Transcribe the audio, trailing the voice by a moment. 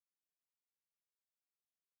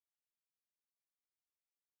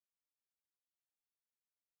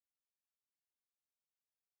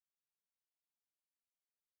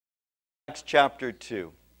Acts chapter 2,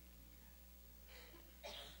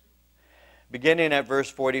 beginning at verse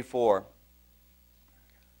 44.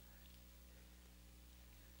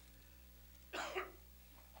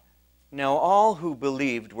 Now all who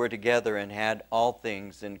believed were together and had all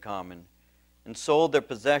things in common, and sold their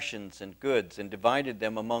possessions and goods, and divided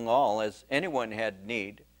them among all as anyone had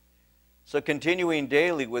need. So continuing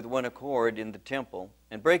daily with one accord in the temple,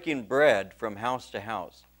 and breaking bread from house to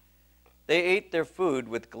house, they ate their food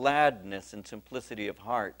with gladness and simplicity of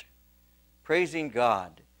heart, praising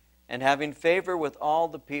God, and having favor with all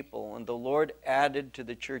the people. And the Lord added to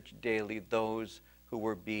the church daily those who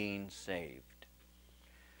were being saved.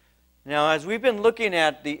 Now, as we've been looking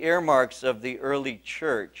at the earmarks of the early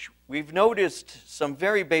church, we've noticed some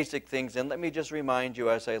very basic things. And let me just remind you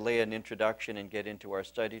as I lay an introduction and get into our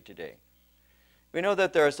study today. We know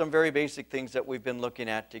that there are some very basic things that we've been looking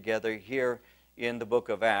at together here in the book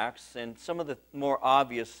of Acts. And some of the more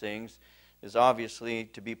obvious things is obviously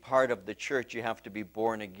to be part of the church, you have to be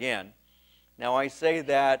born again. Now, I say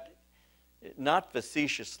that not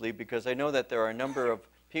facetiously, because I know that there are a number of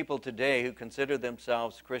people today who consider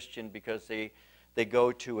themselves Christian because they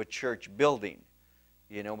go to a church building.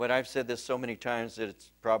 You know, but I've said this so many times that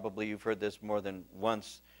it's probably you've heard this more than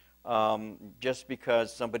once. Just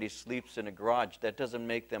because somebody sleeps in a garage, that doesn't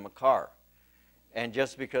make them a car. And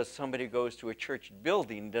just because somebody goes to a church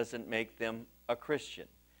building doesn't make them a Christian.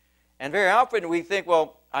 And very often we think,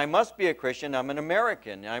 well, I must be a Christian. I'm an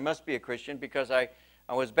American. I must be a Christian because I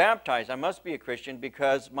was baptized. I must be a Christian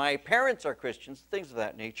because my parents are Christians, things of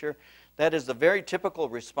that nature. That is the very typical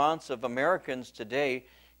response of Americans today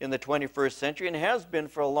in the 21st century, and has been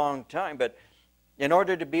for a long time. But in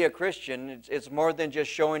order to be a Christian, it's more than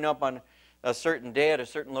just showing up on a certain day at a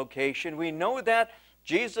certain location. We know that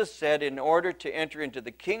Jesus said in order to enter into the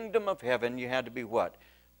kingdom of heaven, you had to be what?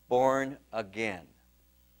 Born again.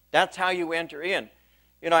 That's how you enter in.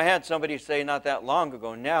 You know, I had somebody say not that long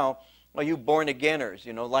ago now, well, you born-againers,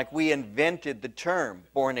 you know, like we invented the term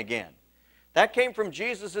born again. That came from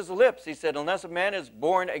Jesus' lips. He said, unless a man is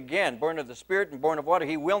born again, born of the Spirit and born of water,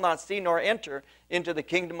 he will not see nor enter into the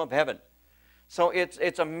kingdom of heaven. So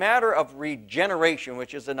it's a matter of regeneration,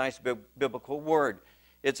 which is a nice biblical word.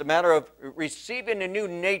 It's a matter of receiving a new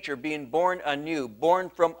nature, being born anew, born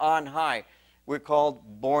from on high. We're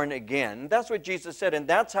called born again. That's what Jesus said, and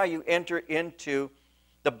that's how you enter into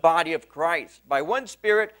the body of Christ. By one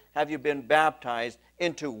Spirit have you been baptized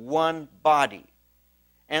into one body.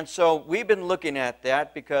 And so we've been looking at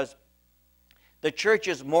that because the church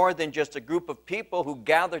is more than just a group of people who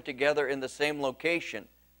gather together in the same location.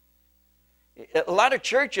 A lot of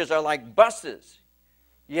churches are like buses.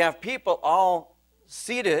 You have people all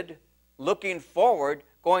seated, looking forward,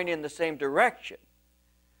 going in the same direction.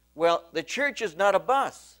 Well, the church is not a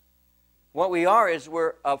bus. What we are is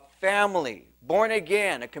we're a family, born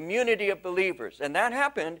again, a community of believers. And that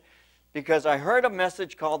happened because I heard a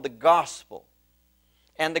message called the gospel.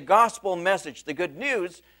 And the gospel message, the good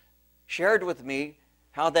news, shared with me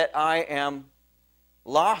how that I am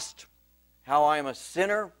lost, how I am a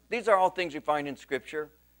sinner. These are all things you find in Scripture.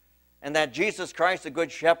 And that Jesus Christ, the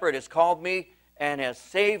Good Shepherd, has called me and has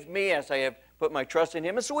saved me as I have put my trust in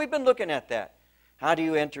Him. And so we've been looking at that. How do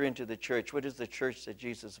you enter into the church? What is the church that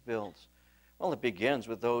Jesus builds? Well, it begins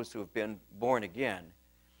with those who have been born again.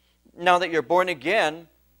 Now that you're born again,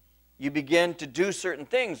 you begin to do certain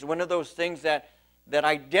things. One of those things that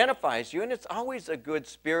identifies you, and it's always a good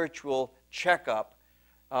spiritual checkup,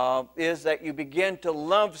 is that you begin to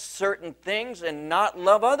love certain things and not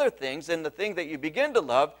love other things. And the thing that you begin to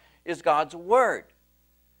love is God's Word.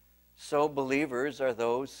 So believers are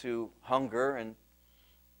those who hunger and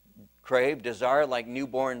crave, desire like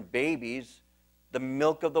newborn babies, the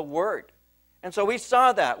milk of the Word. And so we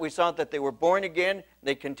saw that. We saw that they were born again.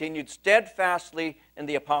 They continued steadfastly in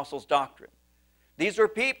the apostles' doctrine. These were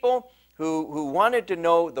people who wanted to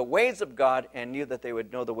know the ways of God and knew that they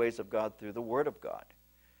would know the ways of God through the Word of God.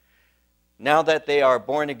 Now that they are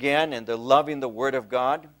born again and they're loving the Word of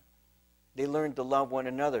God, they learned to love one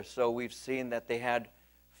another. So we've seen that they had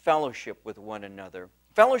fellowship with one another.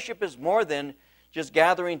 Fellowship is more than just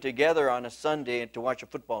gathering together on a Sunday to watch a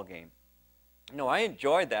football game. No, I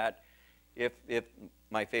enjoy that if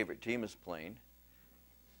my favorite team is playing.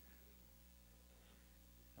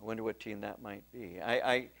 I wonder what team that might be.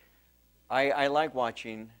 I like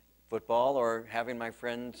watching football or having my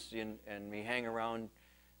friends and me hang around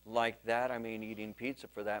like that. I mean, eating pizza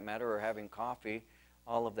for that matter or having coffee.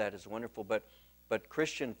 All of that is wonderful. But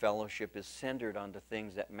Christian fellowship is centered on the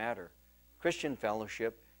things that matter. Christian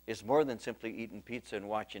fellowship is more than simply eating pizza and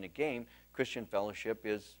watching a game. Christian fellowship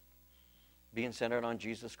is being centered on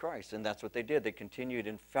Jesus Christ. And that's what they did. They continued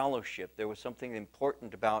in fellowship. There was something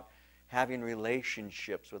important about having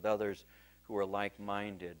relationships with others who were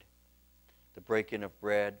like-minded. The breaking of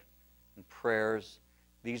bread and prayers,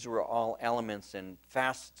 these were all elements and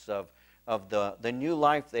facets of the new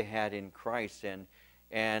life they had in Christ.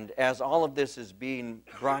 And as all of this is being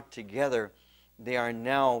brought together, they are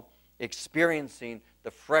now experiencing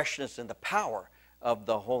the freshness and the power of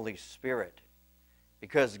the Holy Spirit,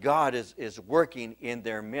 because God is working in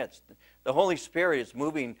their midst. The Holy Spirit is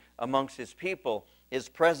moving amongst His people. His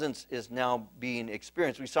presence is now being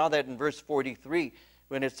experienced. We saw that in verse 43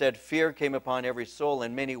 when it said, fear came upon every soul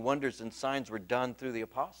and many wonders and signs were done through the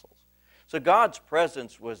apostles. So God's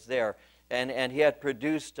presence was there, and He had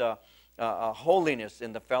produced a holiness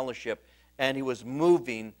in the fellowship, and He was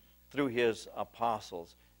moving through His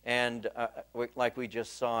apostles. And like we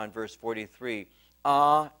just saw in verse 43,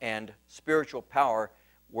 awe and spiritual power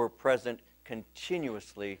were present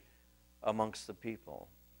continuously amongst the people.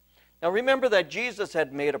 Now remember that Jesus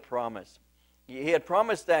had made a promise. He had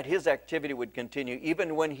promised that His activity would continue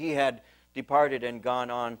even when He had departed and gone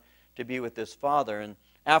on to be with His Father. And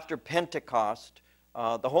after Pentecost,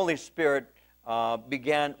 the Holy Spirit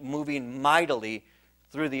began moving mightily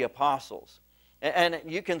through the apostles. And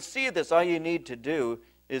you can see this. All you need to do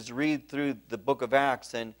is read through the book of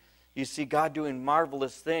Acts, and you see God doing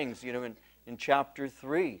marvelous things. You know, in chapter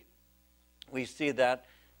 3, we see that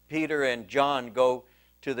Peter and John go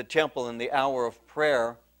to the temple in the hour of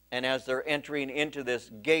prayer, and as they're entering into this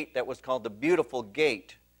gate that was called the Beautiful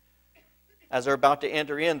Gate, as they're about to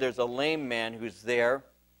enter in, there's a lame man who's there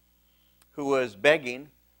who was begging.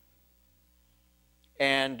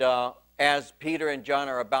 And as Peter and John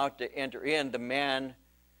are about to enter in, the man,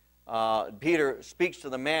 Peter speaks to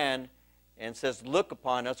the man and says, look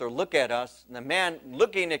upon us, or look at us. And the man,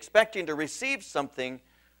 looking, expecting to receive something,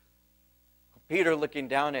 Peter, looking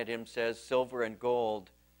down at him, says, silver and gold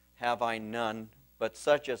have I none, but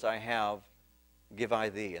such as I have give I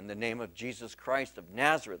thee. In the name of Jesus Christ of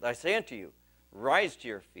Nazareth, I say unto you, rise to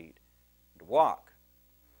your feet and walk.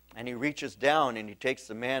 And he reaches down and he takes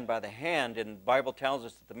the man by the hand, and the Bible tells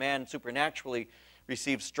us that the man supernaturally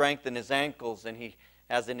receives strength in his ankles, and he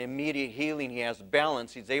has an immediate healing. He has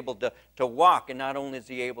balance. He's able to walk, and not only is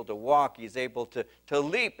he able to walk, he's able to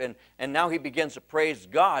leap, and now he begins to praise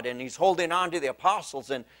God, and he's holding on to the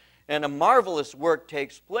apostles, and a marvelous work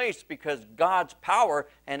takes place because God's power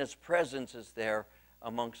and His presence is there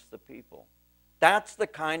amongst the people. That's the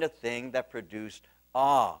kind of thing that produced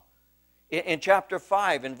awe. In chapter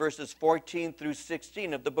 5, in verses 14 through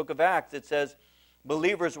 16 of the book of Acts, it says,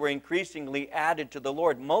 believers were increasingly added to the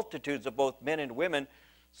Lord, multitudes of both men and women,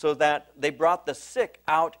 so that they brought the sick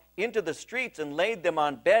out into the streets and laid them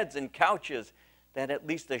on beds and couches, that at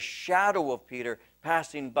least the shadow of Peter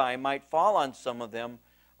passing by might fall on some of them.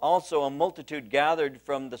 Also a multitude gathered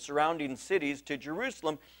from the surrounding cities to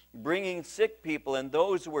Jerusalem, bringing sick people and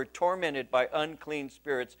those who were tormented by unclean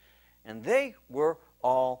spirits, and they were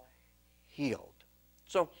all healed.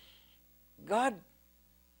 So God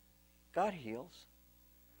heals.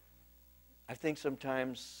 I think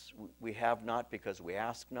sometimes we have not because we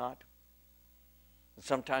ask not.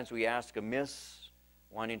 Sometimes we ask amiss,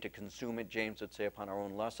 wanting to consume it, James would say, upon our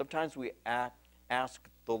own lust. Sometimes we ask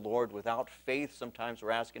the Lord without faith. Sometimes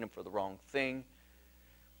we're asking Him for the wrong thing.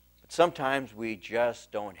 But sometimes we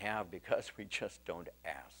just don't have because we just don't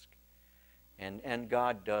ask. And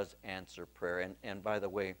God does answer prayer. And by the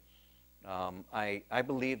way, I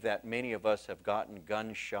believe that many of us have gotten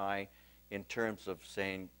gun shy in terms of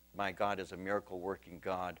saying, my God is a miracle-working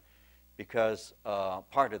God, because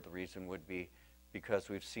part of the reason would be because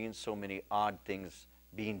we've seen so many odd things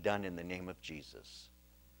being done in the name of Jesus.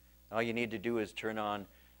 All you need to do is turn on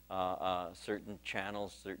certain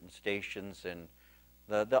channels, certain stations, and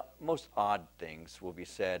the most odd things will be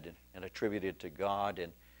said and attributed to God,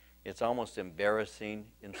 and it's almost embarrassing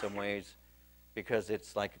in some ways because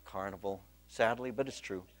it's like a carnival, sadly, but it's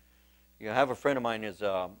true. You know, I have a friend of mine is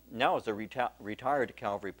now is a retired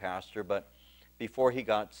Calvary pastor, but before he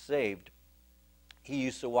got saved, he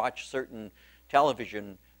used to watch certain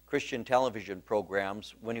Christian television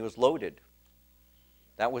programs when he was loaded.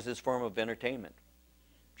 That was his form of entertainment,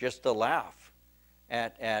 just to laugh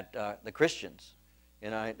at the Christians,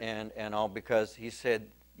 and all, because he said,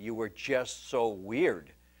 you were just so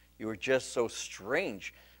weird, you were just so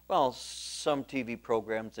strange. Well, some TV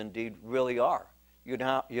programs indeed really are. You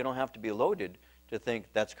don't have to be loaded to think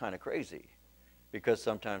that's kind of crazy, because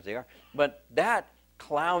sometimes they are. But that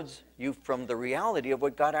clouds you from the reality of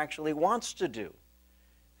what God actually wants to do.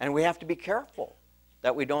 And we have to be careful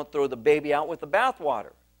that we don't throw the baby out with the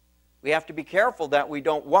bathwater. We have to be careful that we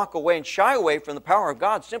don't walk away and shy away from the power of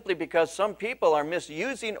God simply because some people are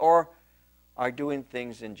misusing or are doing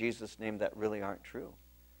things in Jesus' name that really aren't true.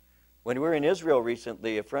 When we were in Israel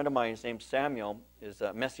recently, a friend of mine, his name's Samuel, is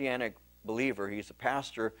a Messianic believer. He's a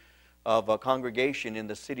pastor of a congregation in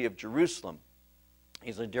the city of Jerusalem.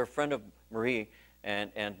 He's a dear friend of Marie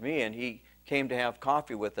and me, and he came to have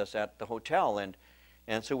coffee with us at the hotel, and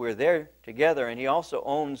so we were there together. And he also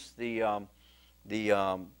owns the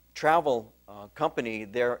travel company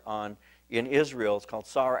there in Israel. It's called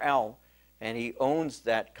Sar Al, and he owns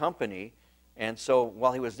that company. And so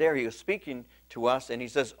while he was there, he was speaking to us, and he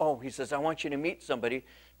says, I want you to meet somebody,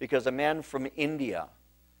 because a man from India,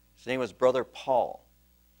 his name was Brother Paul,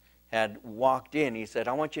 had walked in. He said,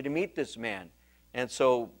 I want you to meet this man. And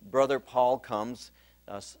so Brother Paul comes.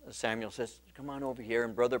 Samuel says, come on over here.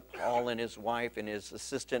 And Brother Paul and his wife and his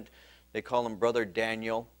assistant, they call him Brother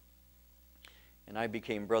Daniel. And I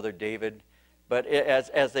became Brother David. But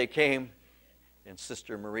as they came, and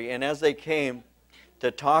Sister Marie, and as they came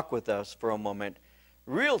to talk with us for a moment,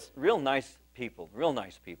 real nice people, real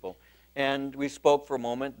nice people. And we spoke for a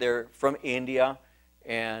moment. They're from India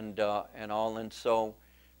and all. And so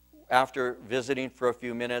after visiting for a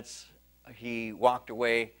few minutes, he walked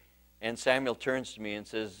away, and Samuel turns to me and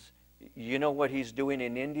says, you know what he's doing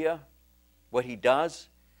in India? What he does?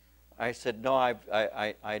 I said, no,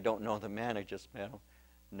 I don't know the man. I just met him.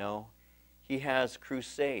 No. He has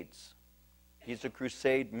crusades. He's a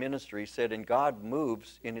crusade ministry. He said, and God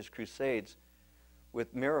moves in his crusades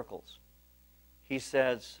with miracles. He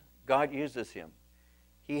says, God uses him.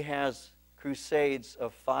 He has crusades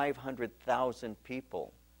of 500,000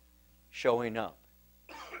 people showing up.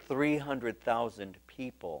 300,000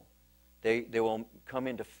 people. They will come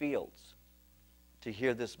into fields to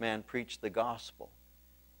hear this man preach the gospel.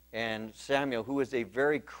 And Samuel, who is a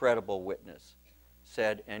very credible witness,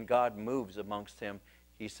 said, and God moves amongst him,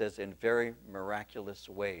 he says, in very miraculous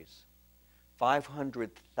ways.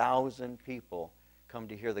 500,000 people come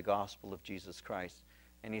to hear the gospel of Jesus Christ.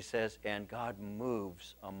 And he says, and God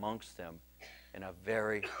moves amongst them in a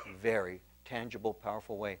very, very tangible,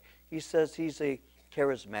 powerful way. He says he's a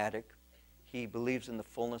charismatic. He believes in the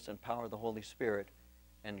fullness and power of the Holy Spirit,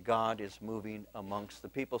 and God is moving amongst the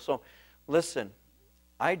people. So listen,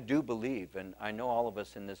 I do believe, and I know all of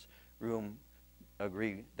us in this room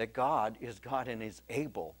agree, that God is God and is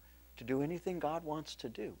able to do anything God wants to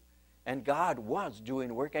do. And God was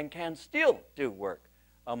doing work and can still do work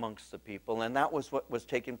amongst the people, and that was what was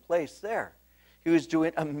taking place there. He was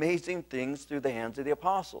doing amazing things through the hands of the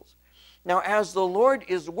apostles. Now, as the Lord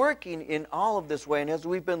is working in all of this way, and as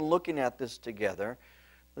we've been looking at this together,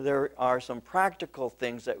 there are some practical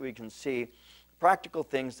things that we can see, practical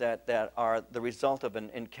things that are the result of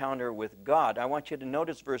an encounter with God. I want you to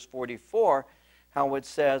notice verse 44, how it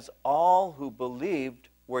says, all who believed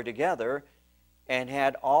were together and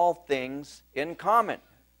had all things in common.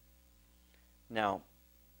 Now,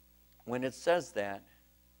 when it says that,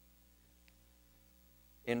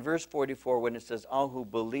 in verse 44, when it says all who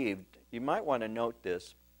believed, you might want to note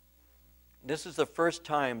this. This is the first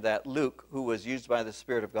time that Luke, who was used by the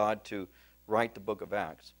Spirit of God to write the book of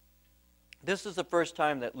Acts, this is the first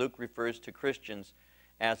time that Luke refers to Christians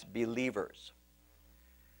as believers.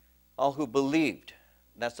 All who believed,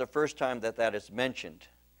 that's the first time that that is mentioned.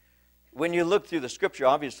 When you look through the Scripture,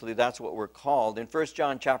 obviously that's what we're called. In 1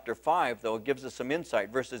 John chapter 5, though, it gives us some insight,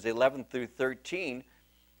 verses 11 through 13,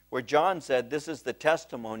 where John said, this is the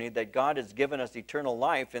testimony that God has given us eternal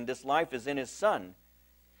life, and this life is in his Son.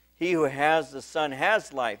 He who has the Son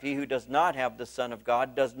has life. He who does not have the Son of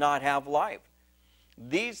God does not have life.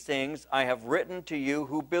 These things I have written to you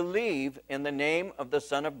who believe in the name of the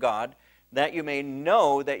Son of God, that you may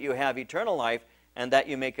know that you have eternal life, and that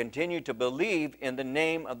you may continue to believe in the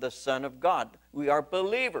name of the Son of God. We are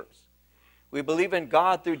believers. We believe in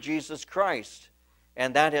God through Jesus Christ,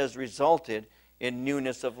 and that has resulted in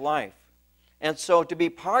newness of life. And so to be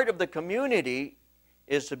part of the community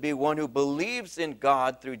is to be one who believes in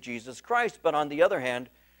God through Jesus Christ. But on the other hand,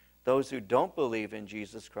 those who don't believe in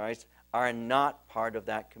Jesus Christ are not part of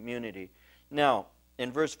that community. Now,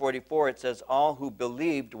 in verse 44, it says, all who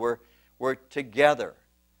believed were together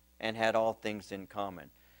and had all things in common.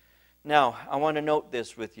 Now, I want to note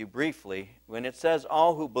this with you briefly. When it says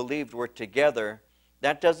all who believed were together,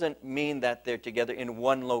 that doesn't mean that they're together in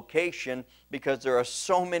one location, because there are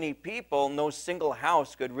so many people, no single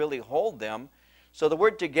house could really hold them. So the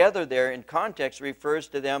word together there in context refers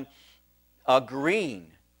to them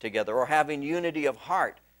agreeing together or having unity of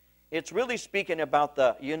heart. It's really speaking about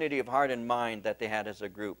the unity of heart and mind that they had as a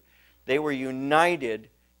group. They were united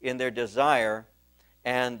in their desire,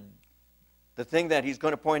 and The thing that he's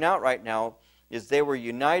going to point out right now is they were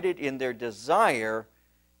united in their desire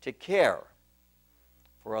to care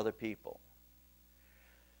for other people.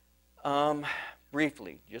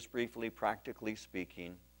 Just briefly, practically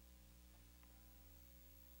speaking,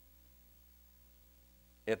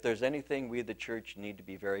 if there's anything we, the church, need to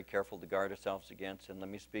be very careful to guard ourselves against, and let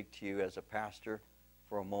me speak to you as a pastor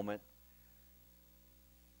for a moment.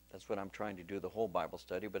 That's what I'm trying to do the whole Bible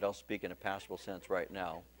study, but I'll speak in a pastoral sense right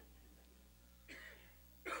now.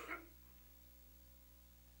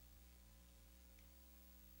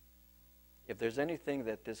 If there's anything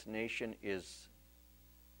that this nation is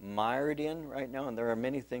mired in right now, and there are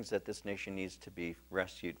many things that this nation needs to be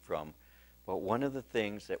rescued from, but one of the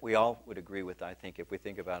things that we all would agree with, I think, if we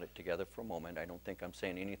think about it together for a moment, I don't think I'm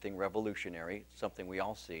saying anything revolutionary, it's something we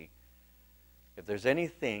all see. If there's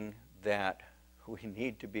anything that we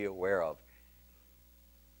need to be aware of,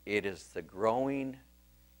 it is the growing,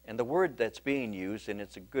 and the word that's being used, and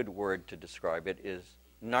it's a good word to describe it, is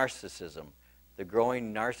narcissism. The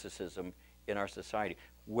growing narcissism in our society,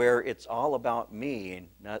 where it's all about me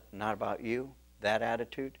and not about you, that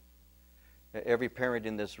attitude. Every parent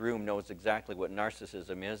in this room knows exactly what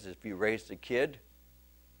narcissism is. If you raise a kid,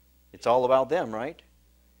 it's all about them, right?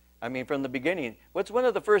 I mean, from the beginning, what's one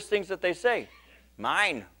of the first things that they say?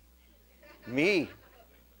 Mine. Me.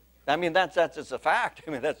 I mean, that's just a fact.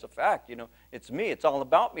 I mean, that's a fact. You know, it's me. It's all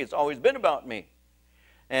about me. It's always been about me.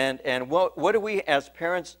 And what do we as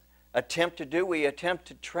parents attempt to do? We attempt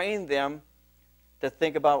to train them to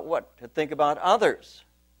think about what? To think about others.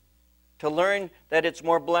 To learn that it's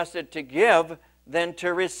more blessed to give than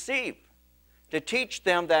to receive. To teach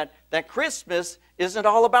them that Christmas isn't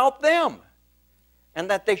all about them.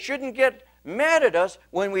 And that they shouldn't get mad at us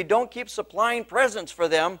when we don't keep supplying presents for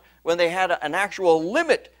them when they had an actual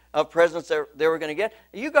limit of presents that they were going to get.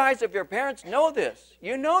 You guys, if your parents know this,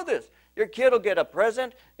 you know this. Your kid will get a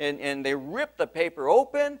present and they rip the paper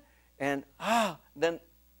open and then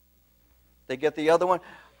they get the other one.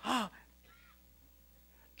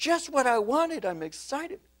 Just what I wanted. I'm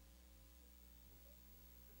excited.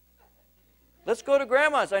 Let's go to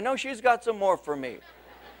Grandma's. I know she's got some more for me.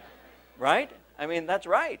 Right? I mean, that's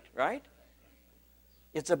right, right?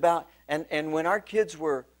 It's about, and when our kids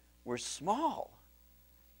were small,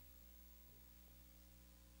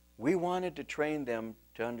 we wanted to train them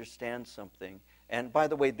to understand something. And by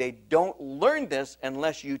the way, they don't learn this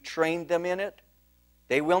unless you train them in it.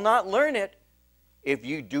 They will not learn it if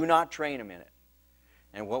you do not train them in it.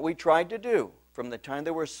 And what we tried to do from the time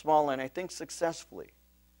they were small, and I think successfully,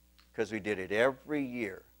 because we did it every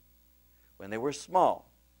year, when they were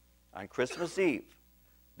small, on Christmas Eve,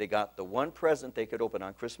 they got the one present they could open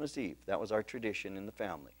on Christmas Eve. That was our tradition in the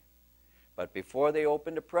family. But before they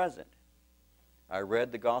opened a present, I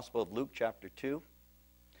read the Gospel of Luke chapter 2.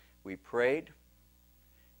 We prayed,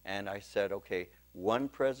 and I said, okay, one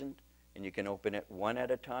present, and you can open it one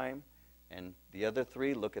at a time. And the other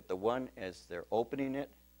three, look at the one as they're opening it,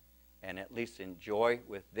 and at least enjoy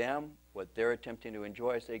with them what they're attempting to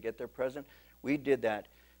enjoy as they get their present. We did that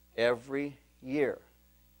every year.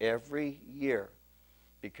 Every year.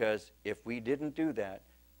 Because if we didn't do that,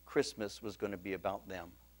 Christmas was going to be about them.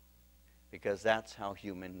 Because that's how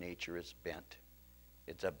human nature is bent.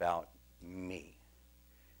 It's about me.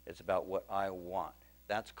 It's about what I want.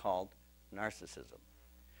 That's called narcissism.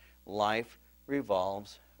 Life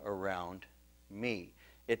revolves around me.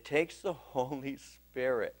 It takes the Holy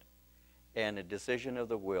Spirit and a decision of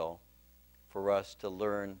the will for us to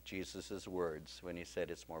learn Jesus' words when he said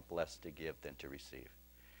it's more blessed to give than to receive.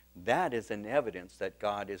 That is an evidence that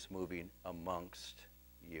God is moving amongst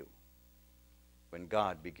you. When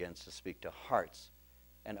God begins to speak to hearts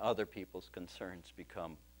and other people's concerns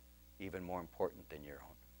become even more important than your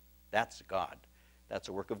own. That's God. That's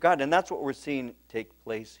a work of God. And that's what we're seeing take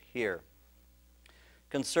place here.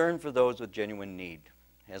 Concern for those with genuine need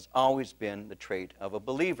has always been the trait of a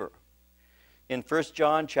believer. In 1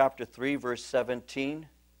 John chapter 3, verse 17,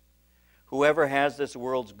 whoever has this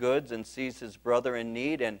world's goods and sees his brother in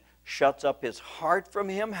need and shuts up his heart from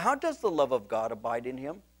him, how does the love of God abide in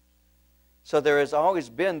him? So there has always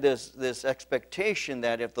been this expectation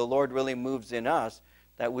that if the Lord really moves in us,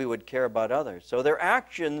 that we would care about others. So their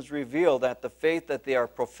actions reveal that the faith that they are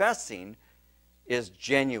professing is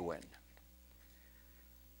genuine.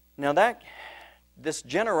 Now this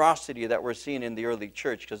generosity that we're seeing in the early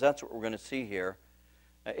church, because that's what we're going to see here,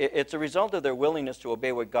 it's a result of their willingness to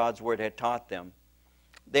obey what God's word had taught them.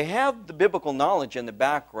 They have the biblical knowledge in the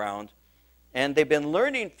background, and they've been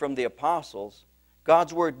learning from the apostles.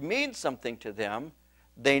 God's word means something to them.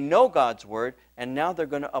 They know God's word, and now they're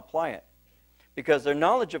going to apply it. because their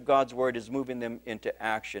knowledge of God's Word is moving them into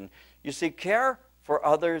action. You see, care for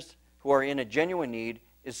others who are in a genuine need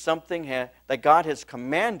is something that God has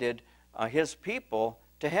commanded His people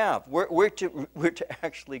to have. We're to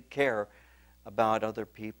actually care about other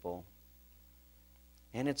people.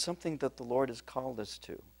 And it's something that the Lord has called us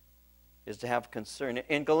to, is to have concern.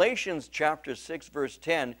 In Galatians chapter 6, verse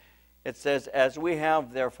 10, it says, "As we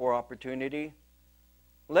have therefore opportunity,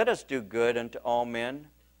 let us do good unto all men,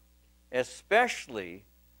 especially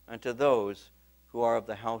unto those who are of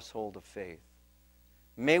the household of faith."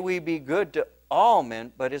 May we be good to all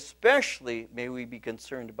men, but especially may we be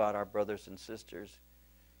concerned about our brothers and sisters.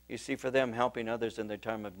 You see, for them, helping others in their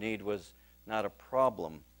time of need was not a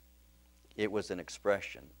problem. It was an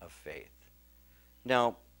expression of faith.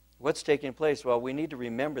 Now, what's taking place? Well, we need to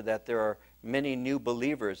remember that there are many new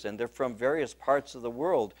believers, and they're from various parts of the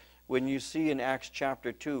world. When you see in Acts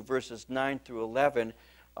chapter 2, verses 9 through 11,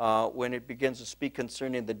 when it begins to speak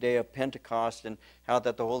concerning the day of Pentecost and how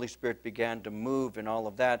that the Holy Spirit began to move and all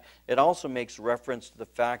of that, it also makes reference to the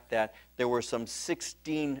fact that there were some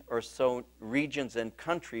 16 or so regions and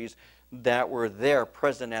countries that were there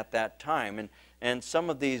present at that time. And some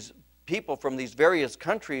of these people from these various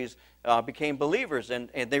countries became believers, and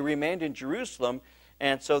they remained in Jerusalem.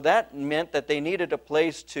 And so that meant that they needed a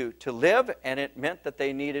place to live, and it meant that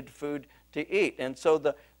they needed food to eat. And so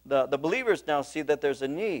the believers now see that there's a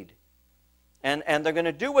need. And they're going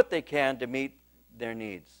to do what they can to meet their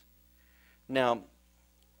needs. Now,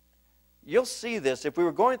 you'll see this. If we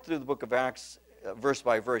were going through the book of Acts verse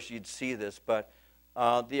by verse, you'd see this. But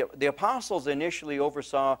the apostles initially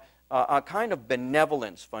oversaw a kind of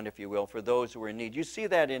benevolence fund, if you will, for those who were in need. You see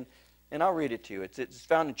that in, and I'll read it to you. It's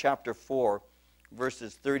found in chapter 4,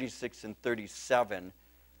 verses 36 and 37,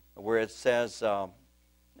 where it says,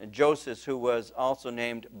 Joseph, who was also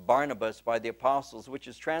named Barnabas by the apostles, which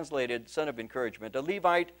is translated son of encouragement, a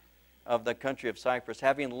Levite of the country of Cyprus,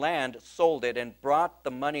 having land, sold it, and brought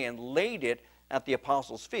the money and laid it at the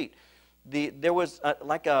apostles' feet. There was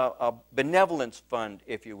like a benevolence fund,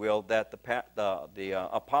 if you will, that the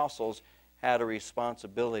apostles had a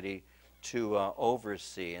responsibility to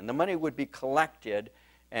oversee. And the money would be collected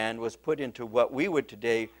and was put into what we would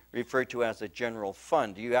today refer to as a general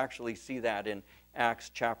fund. You actually see that in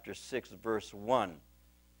Acts chapter 6, verse 1.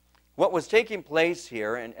 What was taking place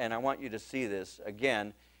here, and I want you to see this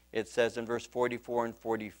again, it says in verse 44 and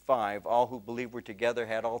 45, all who believed were together,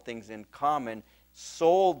 had all things in common,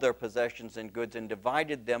 sold their possessions and goods, and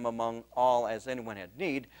divided them among all as anyone had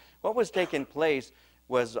need. What was taking place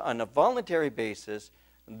was on a voluntary basis,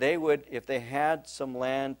 they would, if they had some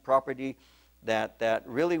land, property that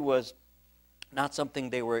really was not something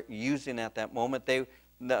they were using at that moment,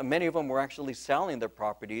 many of them were actually selling their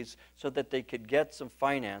properties so that they could get some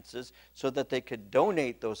finances, so that they could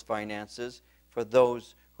donate those finances for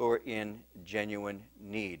those who were in genuine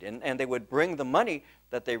need. And they would bring the money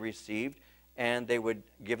that they received and they would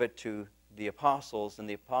give it to the apostles, and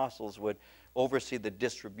the apostles would oversee the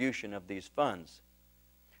distribution of these funds.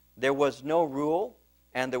 There was no rule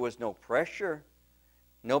and there was no pressure.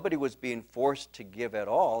 Nobody was being forced to give at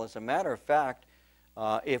all. As a matter of fact,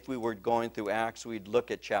 if we were going through Acts, we'd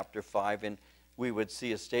look at chapter 5 and we would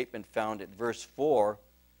see a statement found at verse 4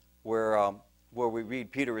 where we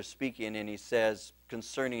read Peter is speaking, and he says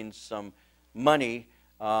concerning some money,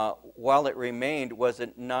 while it remained, was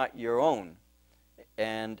it not your own?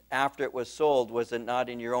 And after it was sold, was it not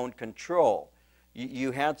in your own control?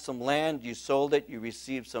 You had some land, you sold it, you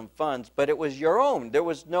received some funds, but it was your own. There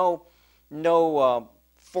was no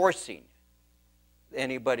forcing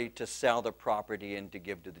anybody to sell their property and to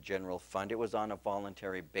give to the general fund. It was on a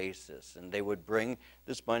voluntary basis. And they would bring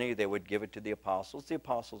this money, they would give it to the apostles. The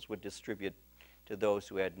apostles would distribute to those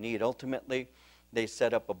who had need. Ultimately, they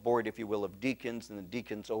set up a board, if you will, of deacons, and the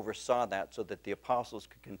deacons oversaw that so that the apostles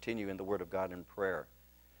could continue in the Word of God in prayer.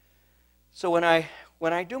 So when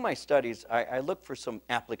I do my studies, I look for some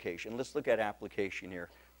application. Let's look at application here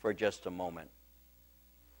for just a moment.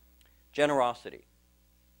 Generosity.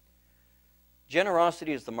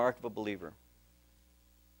 Generosity is the mark of a believer.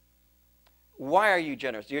 Why are you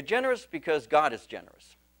generous? You're generous because God is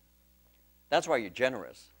generous. That's why you're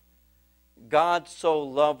generous. God so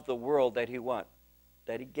loved the world that He what?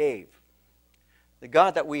 That He gave. The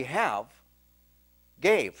God that we have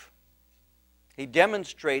gave. He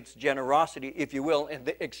demonstrates generosity, if you will, in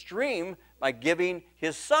the extreme by giving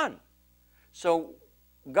His Son. So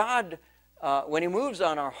God, when He moves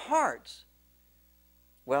on our hearts,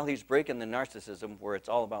 well, He's breaking the narcissism where it's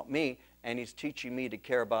all about me, and He's teaching me to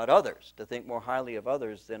care about others, to think more highly of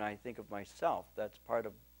others than I think of myself. That's part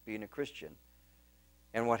of being a Christian.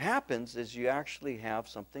 And what happens is you actually have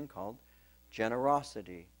something called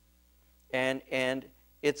generosity. And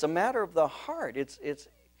it's a matter of the heart. It's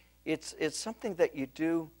something that you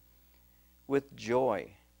do with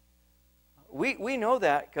joy. We know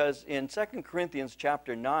that because in 2 Corinthians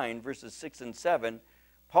chapter 9, verses 6 and 7,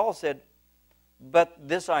 Paul said, "But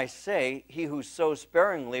this I say, he who sows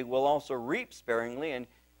sparingly will also reap sparingly, and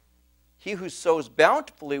he who sows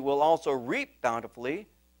bountifully will also reap bountifully.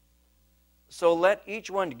 So let each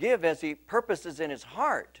one give as he purposes in his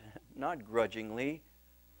heart, not grudgingly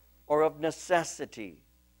or of necessity.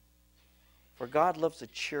 For God loves a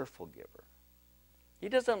cheerful giver. He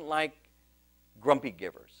doesn't like grumpy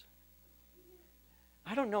givers."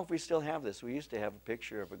 I don't know if we still have this. We used to have a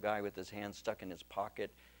picture of a guy with his hand stuck in his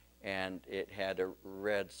pocket, and it had a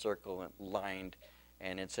red circle lined,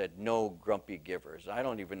 and it said, "No grumpy givers." I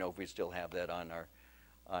don't even know if we still have that on our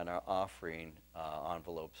offering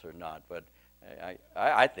envelopes or not, but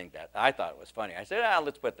I think that. I thought it was funny. I said,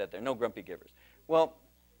 let's put that there, "No grumpy givers." Well,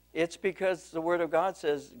 it's because the Word of God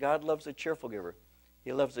says God loves a cheerful giver.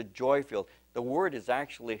 He loves a joy-filled. The word is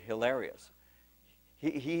actually hilarious.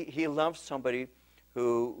 He loves somebody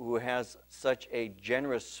who has such a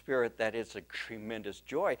generous spirit that it's a tremendous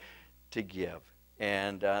joy to give.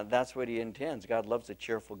 And that's what he intends. God loves a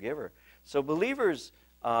cheerful giver. So believers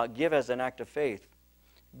give as an act of faith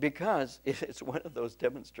because it's one of those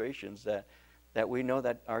demonstrations that we know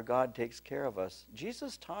that our God takes care of us.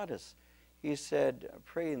 Jesus taught us. He said,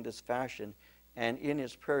 pray in this fashion. And in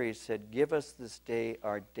his prayer he said, "Give us this day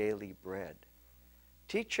our daily bread."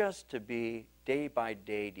 Teach us to be day by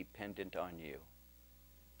day dependent on you.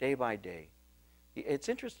 Day by day. It's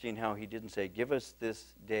interesting how he didn't say, "Give us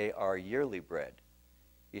this day our yearly bread."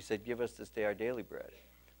 He said, "Give us this day our daily bread."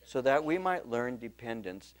 So that we might learn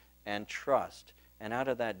dependence and trust. And out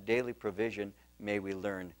of that daily provision, may we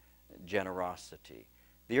learn generosity.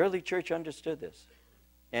 The early church understood this.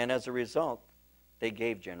 And as a result, they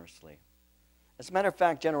gave generously. As a matter of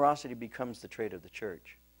fact, generosity becomes the trait of the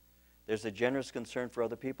church. There's a generous concern for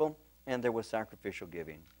other people, and there was sacrificial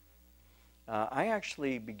giving. I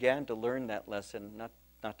actually began to learn that lesson,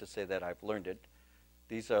 not to say that I've learned it.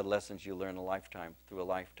 These are lessons you learn through a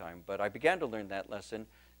lifetime. But I began to learn that lesson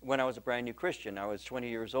when I was a brand new Christian. I was 20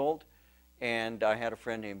 years old, and I had a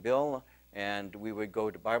friend named Bill, and we would go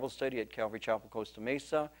to Bible study at Calvary Chapel, Costa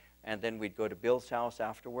Mesa, and then we'd go to Bill's house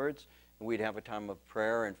afterwards, and we'd have a time of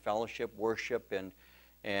prayer and fellowship, worship,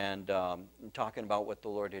 and talking about what the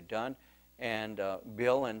Lord had done. And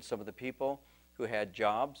Bill and some of the people who had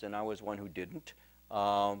jobs, and I was one who didn't,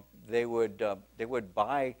 they would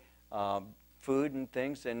buy food and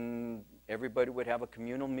things, and everybody would have a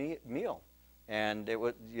communal meal, and it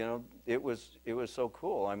was so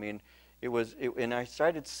cool. I mean, and I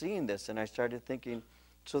started seeing this, and I started thinking,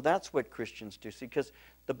 so that's what Christians do. See, because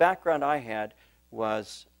the background I had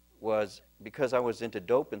was because I was into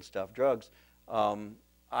dope and stuff, drugs.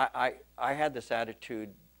 I had this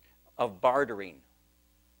attitude of bartering.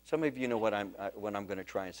 Some of you know what I'm going to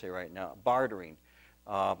try and say right now. Bartering.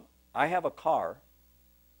 I have a car,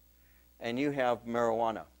 and you have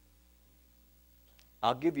marijuana.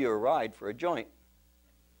 I'll give you a ride for a joint.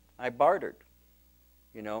 I bartered.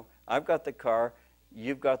 You know, I've got the car,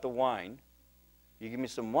 you've got the wine. You give me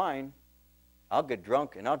some wine, I'll get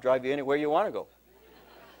drunk and I'll drive you anywhere you want to go.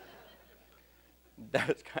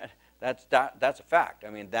 That's a fact. I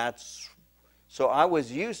mean, so I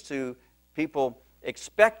was used to people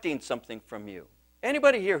expecting something from you.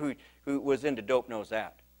 Anybody here who was into dope knows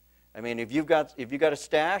that. I mean, if you got a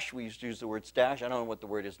stash, we used to use the word stash. I don't know what the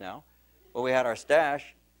word is now. But we had our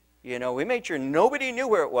stash. You know, we made sure nobody knew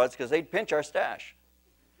where it was because they'd pinch our stash.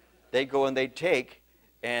 They'd go and they'd take.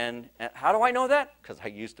 And how do I know that? Because I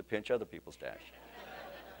used to pinch other people's stash.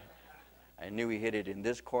 I knew he hid it in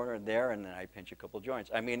this corner and there, and then I'd pinch a couple joints.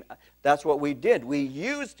 I mean, that's what we did. We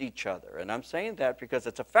used each other. And I'm saying that because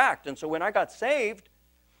it's a fact. And so when I got saved,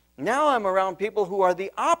 now I'm around people who are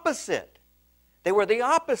the opposite. They were the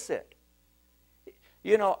opposite.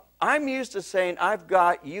 You know, I'm used to saying, I've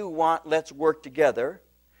got, you want, let's work together.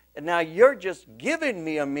 And now you're just giving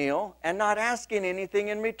me a meal and not asking anything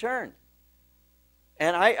in return.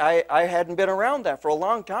 And I hadn't been around that for a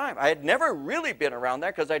long time. I had never really been around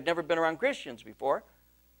that because I'd never been around Christians before.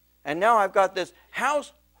 And now I've got this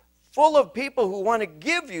house full of people who want to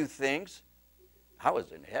give you things. I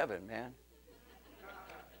was in heaven, man.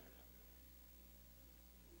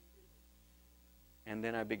 And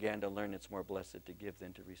then I began to learn it's more blessed to give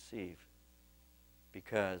than to receive.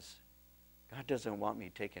 Because God doesn't want me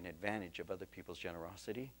taking advantage of other people's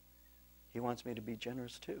generosity. He wants me to be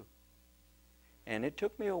generous too. And it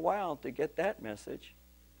took me a while to get that message,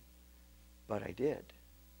 but I did.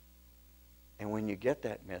 And when you get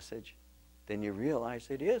that message, then you realize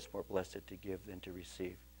it is more blessed to give than to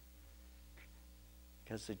receive.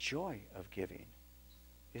 Because the joy of giving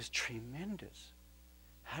is tremendous.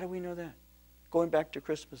 How do we know that? Going back to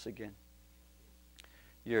Christmas again.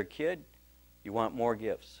 You're a kid, you want more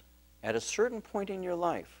gifts. At a certain point in your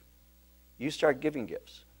life, you start giving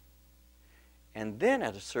gifts. And then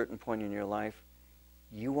at a certain point in your life,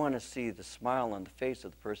 you want to see the smile on the face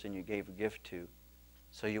of the person you gave a gift to.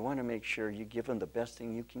 So you want to make sure you give them the best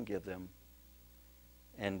thing you can give them.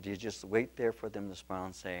 And you just wait there for them to smile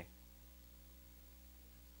and say,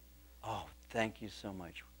 oh, thank you so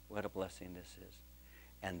much. What a blessing this is.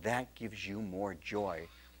 And that gives you more joy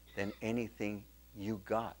than anything you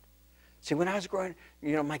got. See, when I was growing,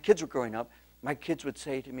 my kids were growing up, my kids would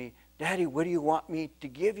say to me, Daddy, what do you want me to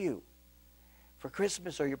give you for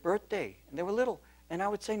Christmas or your birthday? And they were little. And I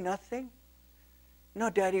would say, nothing. No,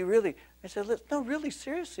 Daddy, really. I said, no, really,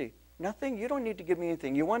 seriously, nothing. You don't need to give me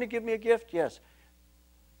anything. You want to give me a gift? Yes.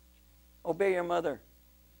 Obey your mother.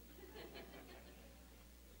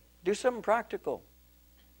 Do something practical,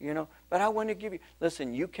 But I want to give you,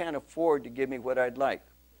 listen, you can't afford to give me what I'd like.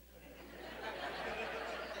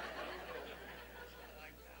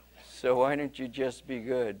 So why don't you just be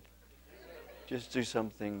good? Just do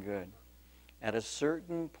something good. At a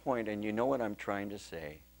certain point, and you know what I'm trying to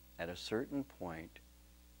say, at a certain point,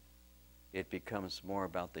 it becomes more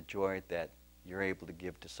about the joy that you're able to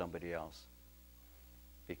give to somebody else.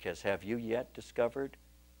 Because have you yet discovered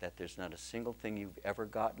that there's not a single thing you've ever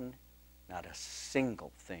gotten, not a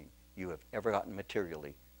single thing you have ever gotten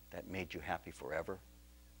materially that made you happy forever?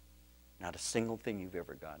 Not a single thing you've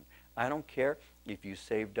ever gotten. I don't care if you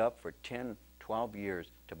saved up for 10, 12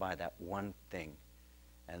 years to buy that one thing,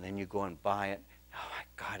 and then you go and buy it. Oh, I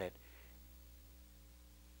got it.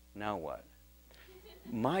 Now what?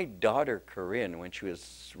 My daughter Corinne, when she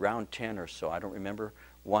was around 10 or so, I don't remember,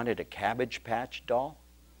 wanted a Cabbage Patch doll.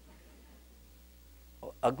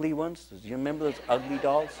 Oh, ugly ones. Do you remember those ugly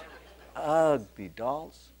dolls? Ugly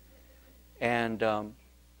dolls. And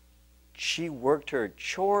she worked her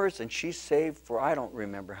chores, and she saved for I don't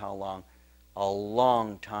remember how long, a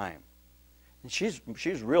long time. And she's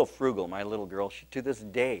real frugal, my little girl. To this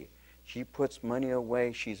day, she puts money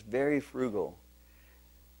away. She's very frugal.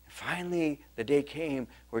 Finally, the day came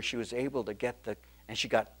where she was able to get and she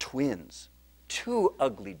got twins, 2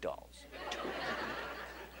 ugly dolls.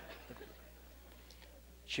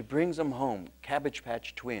 She brings them home, Cabbage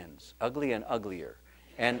Patch twins, ugly and uglier.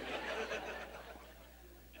 And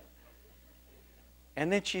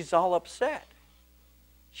then she's all upset.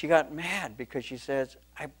 She got mad because she says,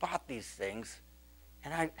 I bought these things,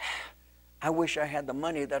 and I wish I had the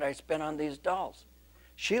money that I spent on these dolls.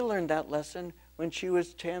 She learned that lesson when she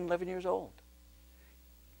was 10, 11 years old.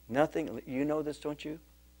 Nothing, you know this, don't you?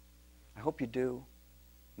 I hope you do.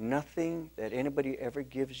 Nothing that anybody ever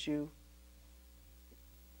gives you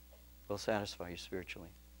will satisfy you spiritually.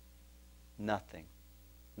 Nothing.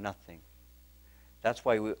 Nothing. That's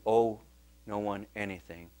why we owe no one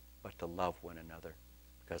anything but to love one another,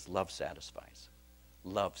 because love satisfies.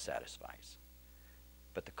 Love satisfies.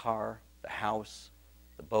 But the car, the house,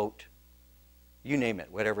 the boat, you name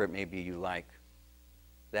it, whatever it may be you like,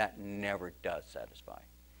 that never does satisfy.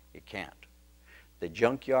 It can't. The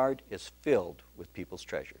junkyard is filled with people's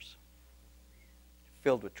treasures.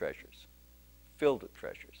 Filled with treasures. Filled with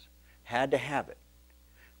treasures. Had to have it.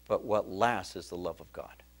 But what lasts is the love of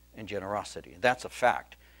God and generosity. That's a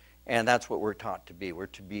fact. And that's what we're taught to be. We're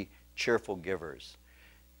to be cheerful givers.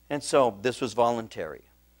 And so this was voluntary.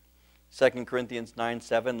 2 Corinthians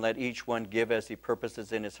 9:7, let each one give as he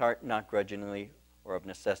purposes in his heart, not grudgingly or of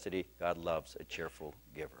necessity. God loves a cheerful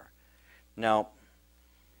giver. Now,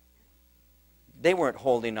 they weren't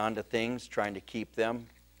holding on to things, trying to keep them.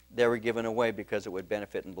 They were given away because it would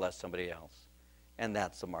benefit and bless somebody else. And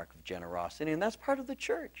that's the mark of generosity, and that's part of the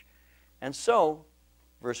church. And so,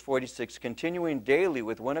 verse 46, continuing daily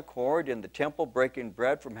with one accord in the temple, breaking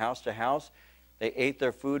bread from house to house, they ate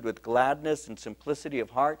their food with gladness and simplicity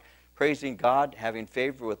of heart, praising God, having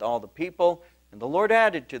favor with all the people. And the Lord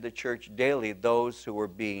added to the church daily those who were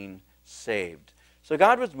being saved. So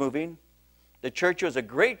God was moving. The church was a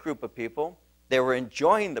great group of people. They were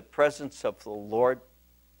enjoying the presence of the Lord.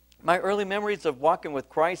 My early memories of walking with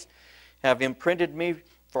Christ have imprinted me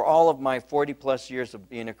for all of my 40-plus years of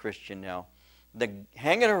being a Christian now.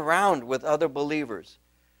 Hanging around with other believers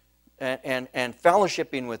and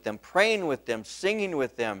fellowshipping with them, praying with them, singing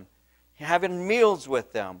with them, having meals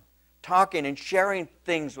with them, talking and sharing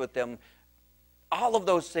things with them, all of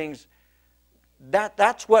those things,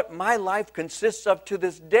 that's what my life consists of to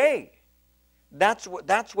this day. That's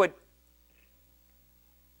what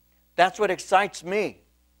excites me.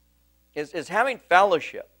 is having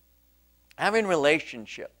fellowship, having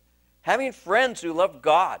relationship, having friends who love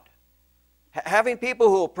God, having people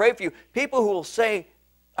who will pray for you, people who will say,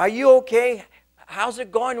 are you okay? How's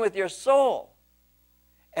it going with your soul?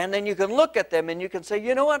 And then you can look at them and you can say,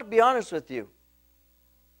 you know what, to be honest with you,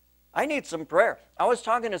 I need some prayer. I was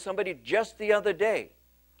talking to somebody just the other day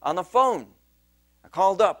on the phone. I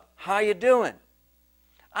called up, how you doing?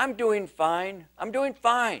 I'm doing fine. I'm doing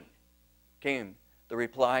fine, came the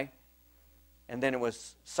reply. And then it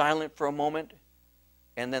was silent for a moment.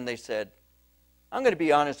 And then they said, I'm going to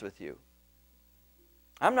be honest with you.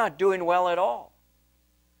 I'm not doing well at all.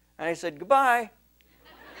 And I said, goodbye.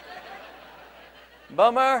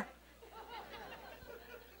 Bummer.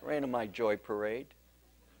 Rain on my joy parade.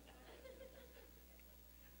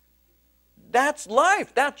 That's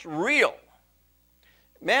life. That's real.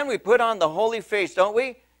 Man, we put on the holy face, don't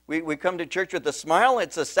we? We come to church with a smile.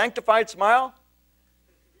 It's a sanctified smile.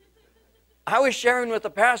 I was sharing with the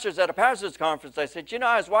pastors at a pastor's conference. I said, you know,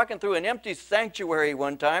 I was walking through an empty sanctuary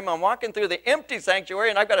one time. I'm walking through the empty sanctuary,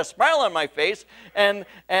 and I've got a smile on my face. And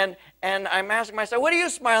I'm asking myself, what are you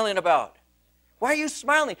smiling about? Why are you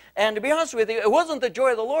smiling? And to be honest with you, it wasn't the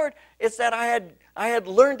joy of the Lord. It's that I had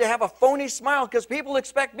learned to have a phony smile because people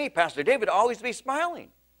expect me, Pastor David, to always be smiling.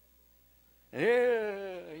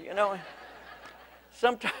 Yeah, you know,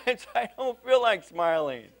 sometimes I don't feel like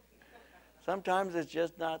smiling. Sometimes it's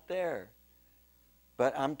just not there.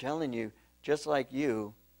 But I'm telling you, just like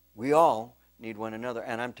you, we all need one another.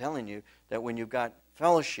 And I'm telling you that when you've got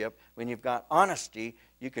fellowship, when you've got honesty,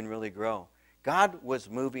 you can really grow. God was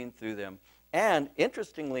moving through them. And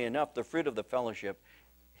interestingly enough, the fruit of the fellowship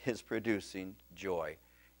is producing joy.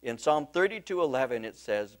 In Psalm 32:11 it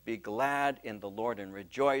says, be glad in the Lord and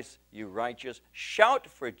rejoice, you righteous. Shout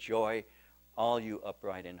for joy, all you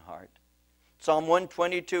upright in heart. Psalm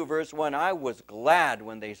 122 verse 1, I was glad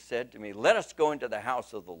when they said to me, let us go into the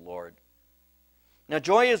house of the Lord. Now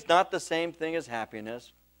joy is not the same thing as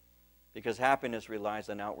happiness, because happiness relies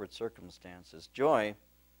on outward circumstances. Joy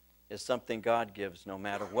is something God gives no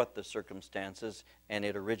matter what the circumstances, and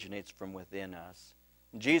it originates from within us.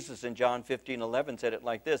 Jesus in John 15:11 said it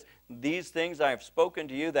like this, these things I have spoken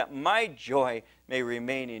to you, that my joy may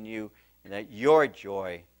remain in you, and that your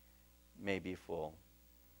joy may be full.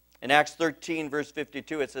 In Acts 13, verse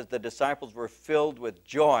 52, it says the disciples were filled with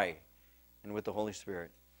joy and with the Holy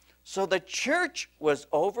Spirit. So the church was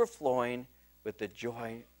overflowing with the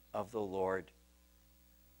joy of the Lord.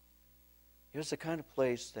 It was the kind of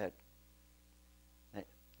place that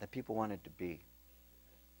people wanted to be.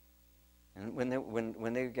 And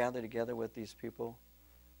when they gathered together with these people,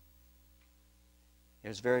 it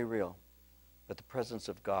was very real. But the presence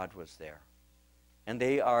of God was there. And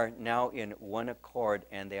they are now in one accord,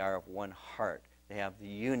 and they are of one heart. They have the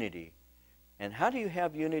unity. And how do you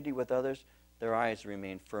have unity with others? Their eyes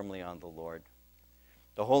remain firmly on the Lord.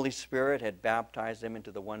 The Holy Spirit had baptized them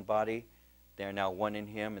into the one body. They are now one in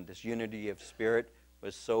Him, and this unity of spirit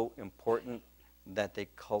was so important that they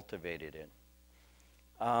cultivated it.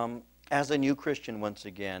 As a new Christian, once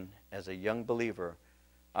again, as a young believer,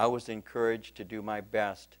 I was encouraged to do my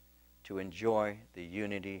best to enjoy the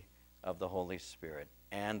unity of the Holy Spirit.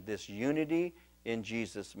 And this unity in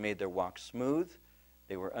Jesus made their walk smooth.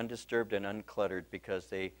 They were undisturbed and uncluttered because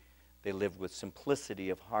they lived with simplicity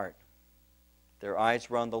of heart. Their eyes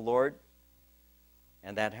were on the Lord,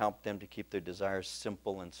 and that helped them to keep their desires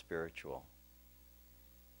simple and spiritual.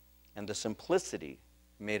 And the simplicity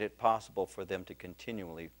made it possible for them to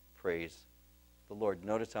continually praise the Lord.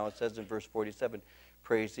 Notice how it says in verse 47,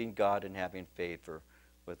 praising God and having favor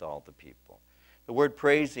with all the people. The word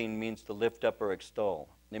praising means to lift up or extol.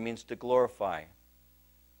 It means to glorify,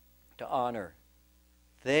 to honor.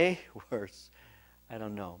 They were,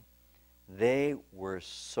 they were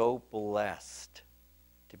so blessed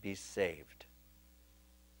to be saved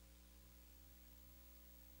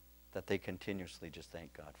that they continuously just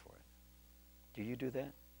thank God for it. Do you do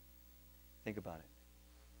that? Think about it.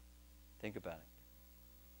 Think about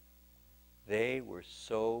it. They were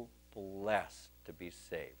so blessed to be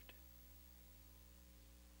saved.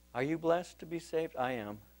 Are you blessed to be saved? I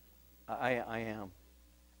am. I am.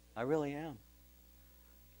 I really am.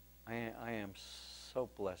 I am so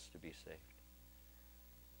blessed to be saved.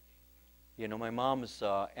 You know, my mom's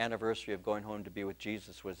anniversary of going home to be with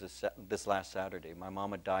Jesus was this last Saturday. My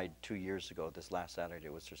mama died 2 years ago. This last Saturday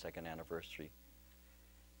was her second anniversary.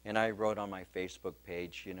 And I wrote on my Facebook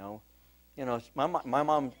page, my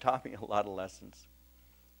mom taught me a lot of lessons.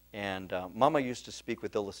 And Mama used to speak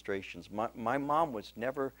with illustrations. My mom was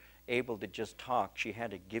never able to just talk. She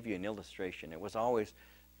had to give you an illustration. It was always,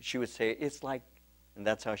 she would say, it's like, and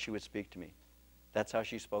that's how she would speak to me. That's how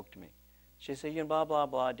she spoke to me. She said, you know, blah, blah,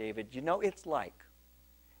 blah, David. You know, it's like.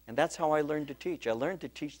 And that's how I learned to teach. I learned to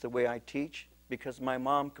teach the way I teach because my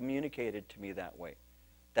mom communicated to me that way.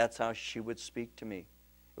 That's how she would speak to me.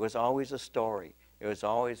 It was always a story. It was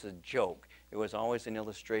always a joke. It was always an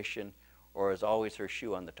illustration, or it was always her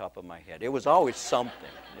shoe on the top of my head. It was always something,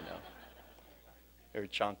 you know. Her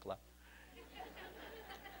chancla.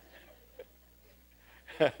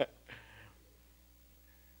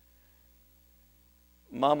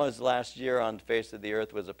 Mama's last year on the face of the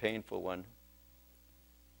earth was a painful one.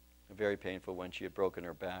 A very painful one. She had broken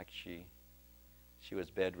her back. She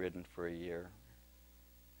was bedridden for a year.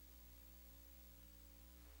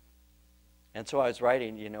 And so I was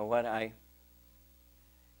writing, you know what, I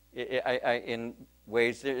in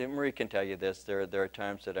ways, Marie can tell you this, there are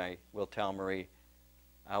times that I will tell Marie,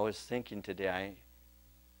 I was thinking today,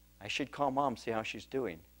 I should call Mom, see how she's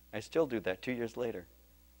doing. I still do that 2 years later.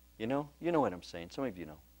 You know what I'm saying. Some of you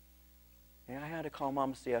know. And I had to call Mom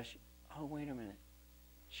and see how she, oh, wait a minute.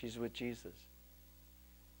 She's with Jesus.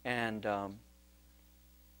 And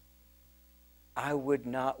I would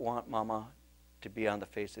not want Mama to be on the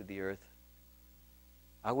face of the earth.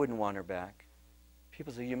 I wouldn't want her back.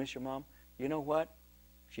 People say, you miss your mom? You know what?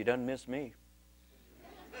 She doesn't miss me.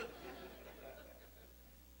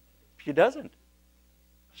 She doesn't.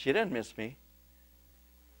 She doesn't miss me.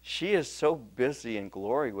 She is so busy in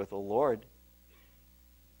glory with the Lord.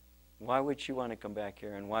 Why would she want to come back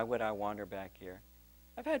here? And why would I want her back here?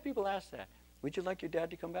 I've had people ask that. Would you like your dad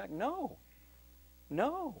to come back? No.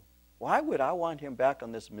 No. Why would I want him back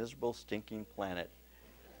on this miserable, stinking planet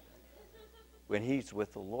when he's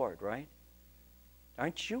with the Lord, right?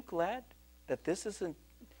 Aren't you glad that this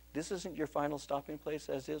isn't your final stopping place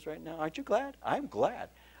as is right now? Aren't you glad? I'm glad.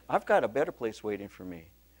 I've got a better place waiting for me.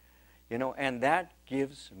 You know, and that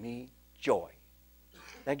gives me joy.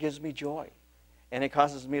 That gives me joy. And it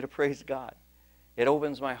causes me to praise God. It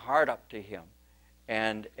opens my heart up to Him.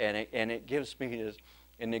 And it gives me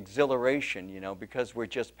an exhilaration, you know, because we're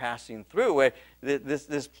just passing through.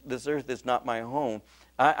 This earth is not my home.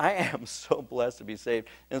 I am so blessed to be saved.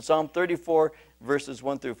 In Psalm 34, verses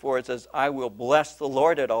 1 through 4, it says, I will bless the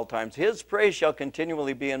Lord at all times. His praise shall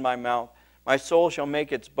continually be in my mouth. My soul shall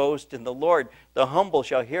make its boast in the Lord. The humble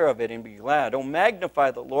shall hear of it and be glad. Oh,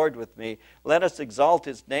 magnify the Lord with me. Let us exalt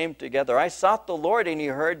His name together. I sought the Lord, and He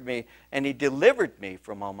heard me, and He delivered me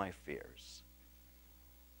from all my fears.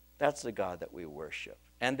 That's the God that we worship.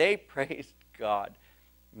 And they praised God.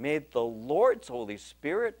 May the Lord's Holy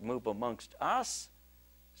Spirit move amongst us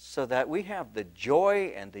so that we have the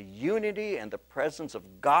joy and the unity and the presence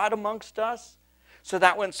of God amongst us. So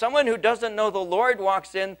that when someone who doesn't know the Lord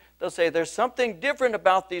walks in, they'll say, there's something different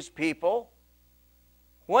about these people.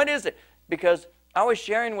 What is it? Because I was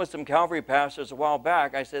sharing with some Calvary pastors a while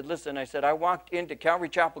back. I said, listen, I walked into Calvary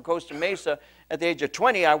Chapel, Costa Mesa at the age of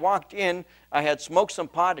 20. I walked in, I had smoked some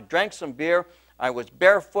pot, I drank some beer. I was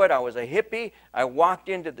barefoot, I was a hippie. I walked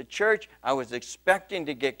into the church. I was expecting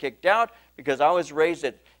to get kicked out because I was raised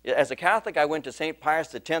as a Catholic. I went to St.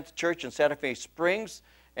 Pius X Church in Santa Fe Springs.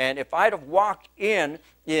 And if I'd have walked in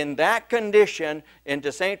that condition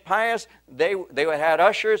into St. Pius, they would have had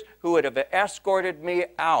ushers who would have escorted me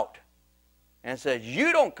out and said,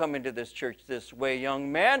 you don't come into this church this way,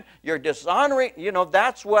 young man. You're dishonoring. You know,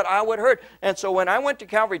 that's what I would have heard. And so when I went to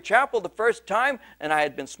Calvary Chapel the first time, and I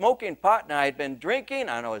had been smoking pot, and I had been drinking,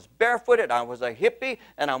 and I was barefooted, I was a hippie,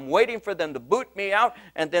 and I'm waiting for them to boot me out,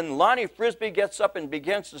 and then Lonnie Frisbee gets up and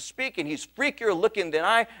begins to speak, and he's freakier looking than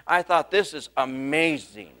I thought, this is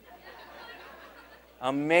amazing.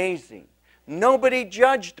 Amazing. Nobody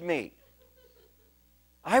judged me.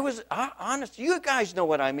 I was honest. You guys know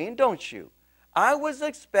what I mean, don't you? I was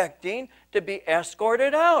expecting to be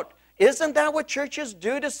escorted out. Isn't that what churches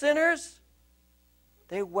do to sinners?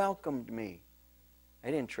 They welcomed me.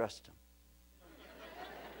 I didn't trust them.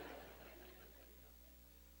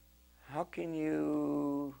 How can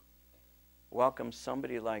you welcome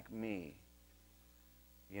somebody like me?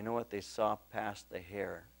 You know what? They saw past the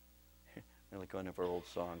hair. Like one of our old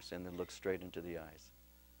songs, and then look straight into the eyes.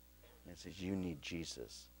 And it says, you need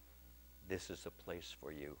Jesus. This is a place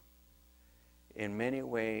for you. In many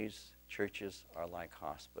ways, churches are like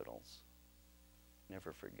hospitals.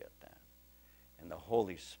 Never forget that. And the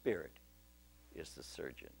Holy Spirit is the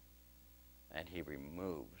surgeon. And He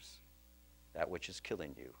removes that which is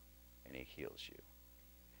killing you, and He heals you.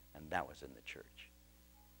 And that was in the church.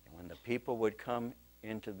 And when the people would come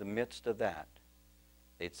into the midst of that,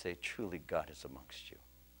 they'd say, truly God is amongst you.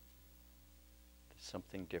 There's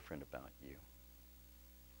something different about you.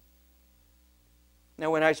 Now,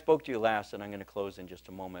 when I spoke to you last, and I'm going to close in just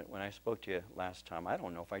a moment, when I spoke to you last time, I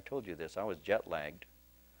don't know if I told you this, I was jet lagged.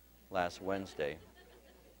 last Wednesday.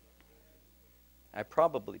 I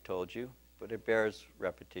probably told you, but it bears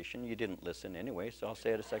repetition. You didn't listen anyway, so I'll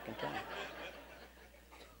say it a second time.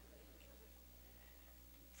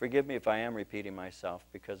 Forgive me if I am repeating myself,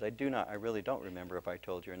 because I really don't remember if I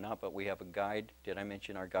told you or not, but we have a guide. Did I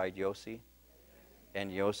mention our guide, Yossi?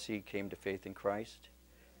 And Yossi came to faith in Christ,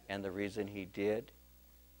 and the reason he did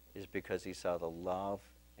is because he saw the love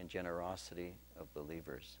and generosity of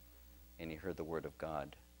believers, and he heard the word of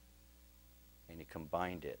God, and he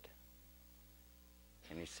combined it,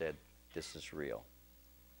 and he said, this is real.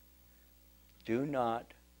 Do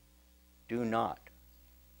not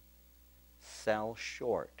sell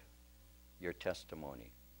short your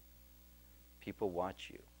testimony. People watch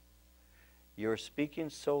you. You're speaking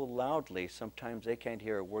so loudly, sometimes they can't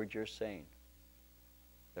hear a word you're saying.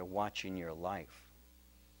 They're watching your life.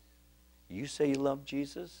 You say you love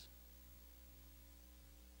Jesus,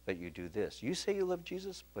 but you do this. You say you love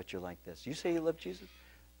Jesus, but you're like this. You say you love Jesus,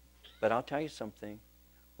 but I'll tell you something.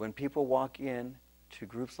 When people walk in to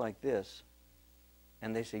groups like this,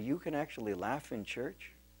 and they say, you can actually laugh in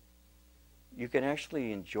church, you can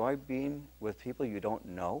actually enjoy being with people you don't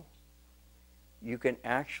know, you can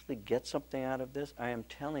actually get something out of this, I am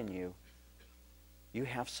telling you, you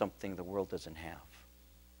have something the world doesn't have.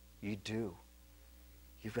 You do.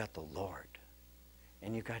 You've got the Lord,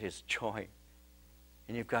 and you've got his joy,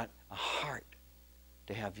 and you've got a heart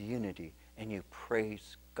to have unity, and you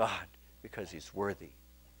praise God because he's worthy.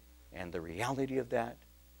 And the reality of that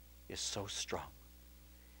is so strong.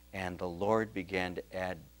 And the Lord began to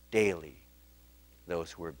add daily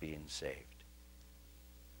those who were being saved.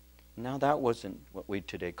 Now that wasn't what we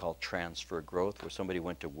today call transfer growth, where somebody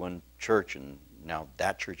went to one church and now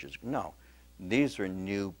that church is, no. These are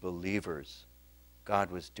new believers. God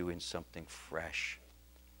was doing something fresh.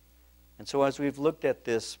 And so as we've looked at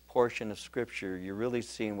this portion of Scripture, you're really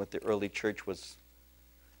seeing what the early church was,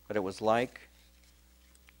 what it was like,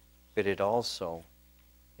 but it also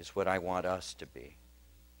is what I want us to be.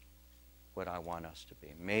 What I want us to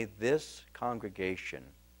be. May this congregation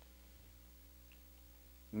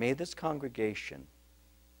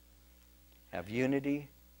have unity,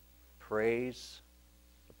 praise,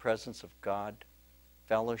 the presence of God,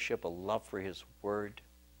 fellowship, a love for his word.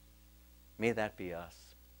 May that be us.